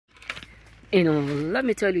Let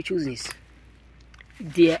me tell you, choose this.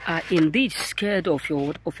 They are indeed scared of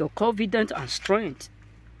your confidence and strength.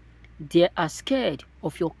 They are scared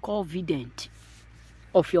of your confidence,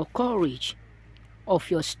 of your courage, of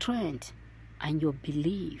your strength, and your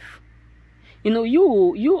belief.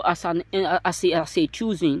 You as a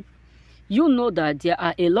choosing, you know that there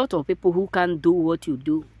are a lot of people who can't do what you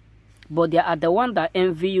do, but they are the one that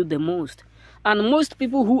envy you the most. And most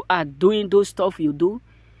people who are doing those stuff you do,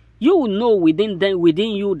 you will know within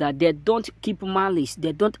you that they don't keep malice,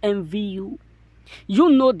 they don't envy you. You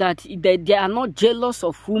know that they are not jealous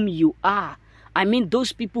of whom you are. I mean,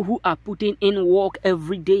 those people who are putting in work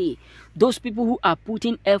every day, those people who are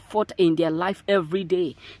putting effort in their life every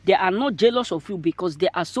day, they are not jealous of you because they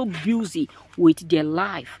are so busy with their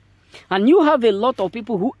life. And you have a lot of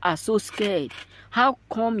people who are so scared. How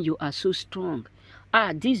come you are so strong?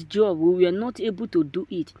 This job, we were not able to do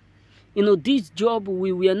it. This job,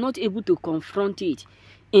 we were not able to confront it.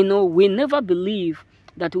 We never believe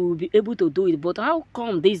that we will be able to do it. But how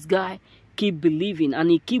come this guy keep believing and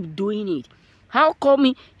he keep doing it? How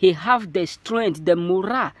come he have the strength, the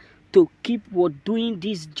morale to keep doing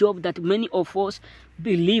this job that many of us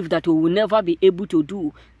believe that we will never be able to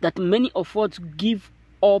do, that many of us give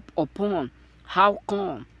up upon? How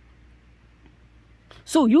come?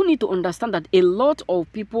 So you need to understand that a lot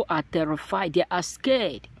of people are terrified. They are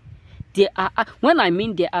scared. When I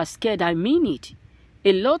mean they are scared, I mean it.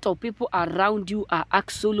 A lot of people around you are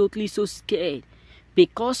absolutely so scared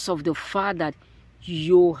because of the fact that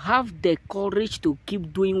you have the courage to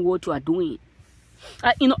keep doing what you are doing.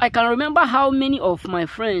 I can remember how many of my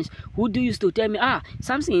friends who used to tell me,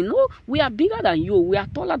 Samson, we are bigger than you, we are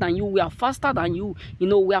taller than you, we are faster than you,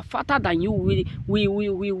 we are fatter than you,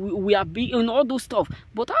 we are big, all those stuff.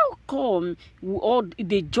 But how come all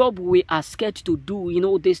the job we are scared to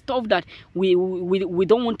do, the stuff that we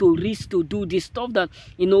don't want to risk to do, the stuff that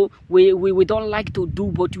we don't like to do,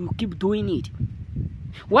 but we keep doing it.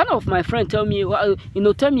 One of my friends tell me,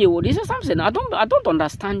 he said, Samson, I don't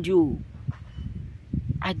understand you.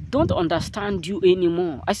 I don't understand you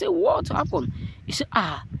anymore. I said, what happened? He said,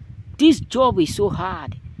 this job is so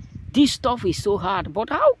hard. This stuff is so hard.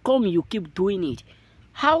 But how come you keep doing it?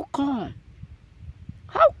 How come?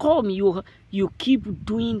 How come you keep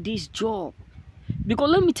doing this job?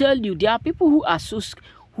 Because let me tell you, there are people who are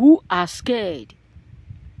scared.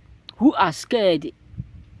 Who are scared.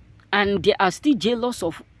 And they are still jealous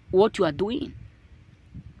of what you are doing.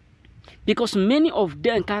 Because many of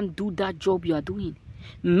them can't do that job you are doing.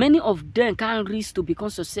 Many of them can't risk to become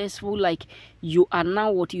successful like you are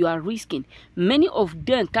now what you are risking. Many of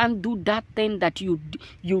them can't do that thing that you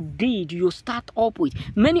start up with.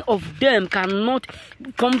 Many of them cannot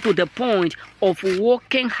come to the point of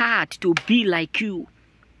working hard to be like you.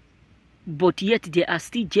 But yet they are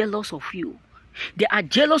still jealous of you. They are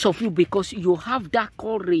jealous of you because you have that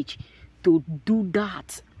courage to do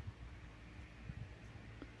that.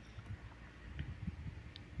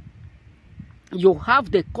 You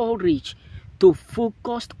have the courage to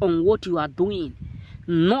focus on what you are doing.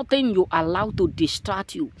 Nothing you allow to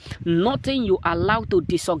distract you. Nothing you allow to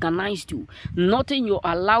disorganize you. Nothing you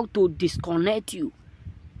allow to disconnect you.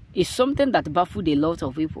 It's something that baffles a lot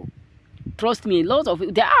of people. Trust me, a lot of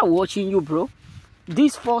people, they are watching you, bro.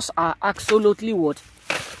 These forces are absolutely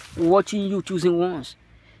watching you, choosing ones.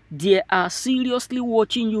 They are seriously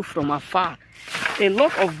watching you from afar. A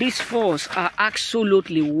lot of these forces are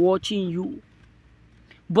absolutely watching you.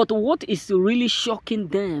 But what is really shocking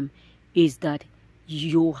them is that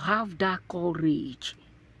you have that courage.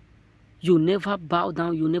 You never bow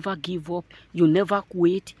down, you never give up, you never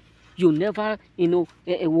quit. You never,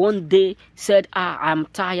 one day said, I'm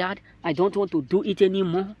tired, I don't want to do it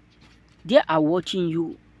anymore. They are watching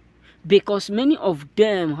you. Because many of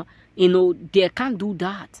them, they can't do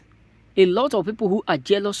that. A lot of people who are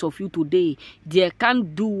jealous of you today, they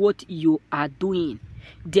can't do what you are doing.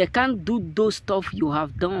 They can't do those stuff you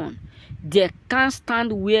have done. They can't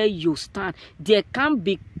stand where you stand. They can't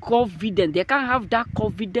be confident. They can't have that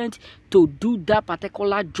confidence to do that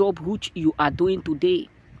particular job which you are doing today.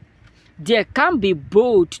 They can't be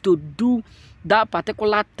bold to do that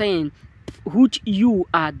particular thing which you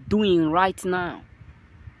are doing right now.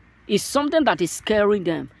 It's something that is scaring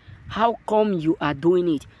them. How come you are doing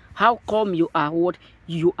it? How come you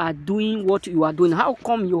are doing what you are doing? How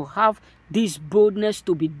come you have this boldness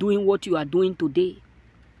to be doing what you are doing today?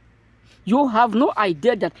 You have no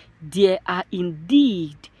idea that they are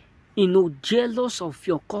indeed, jealous of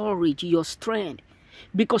your courage, your strength.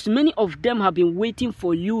 Because many of them have been waiting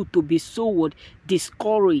for you to be so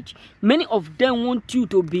discouraged. Many of them want you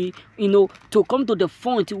to be, to come to the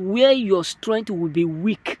point where your strength will be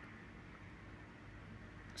weak.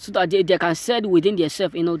 so that they can say within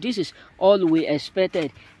themselves, you know, this is all we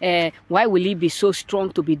expected. Why will he be so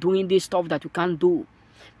strong to be doing this stuff that you can't do?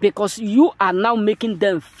 Because you are now making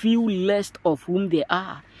them feel less of whom they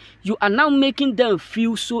are. You are now making them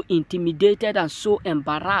feel so intimidated and so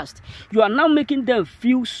embarrassed. You are now making them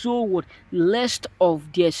feel so less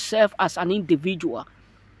of themselves as an individual.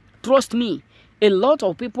 Trust me, a lot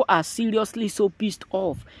of people are seriously so pissed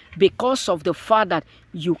off because of the fact that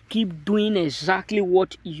you keep doing exactly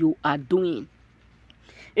what you are doing.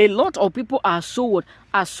 A lot of people are so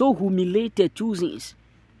humiliated choosing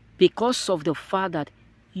because of the fact that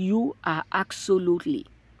you are absolutely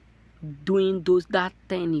doing that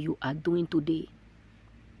thing you are doing today.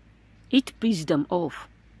 It pissed them off.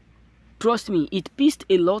 Trust me, it pissed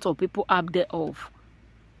a lot of people up there off.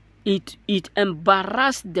 It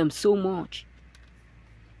embarrassed them so much.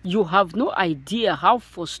 You have no idea how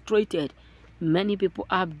frustrated many people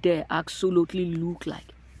up there absolutely look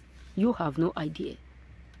like. You have no idea.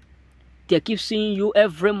 They keep seeing you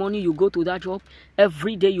every morning you go to that job,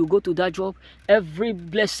 every day you go to that job, every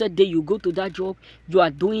blessed day you go to that job. You are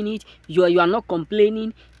doing it. You are not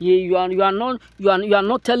complaining. You are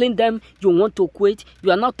not telling them you want to quit.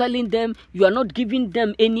 You are not telling them. You are not giving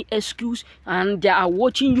them any excuse, and they are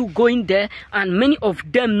watching you going there. And many of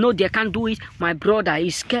them know they can't do it. My brother,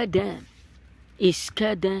 it scared them. It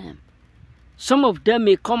scared them. Some of them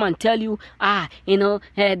may come and tell you,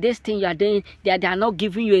 this thing you are doing, they are not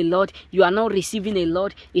giving you a lot. You are not receiving a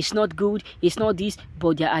lot. It's not good. It's not this.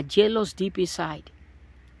 But they are jealous deep inside.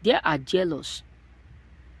 They are jealous.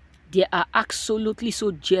 They are absolutely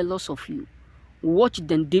so jealous of you. Watch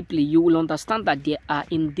them deeply. You will understand that they are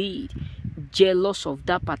indeed jealous of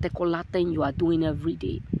that particular thing you are doing every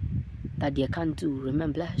day that they can't do.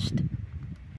 Remain blessed.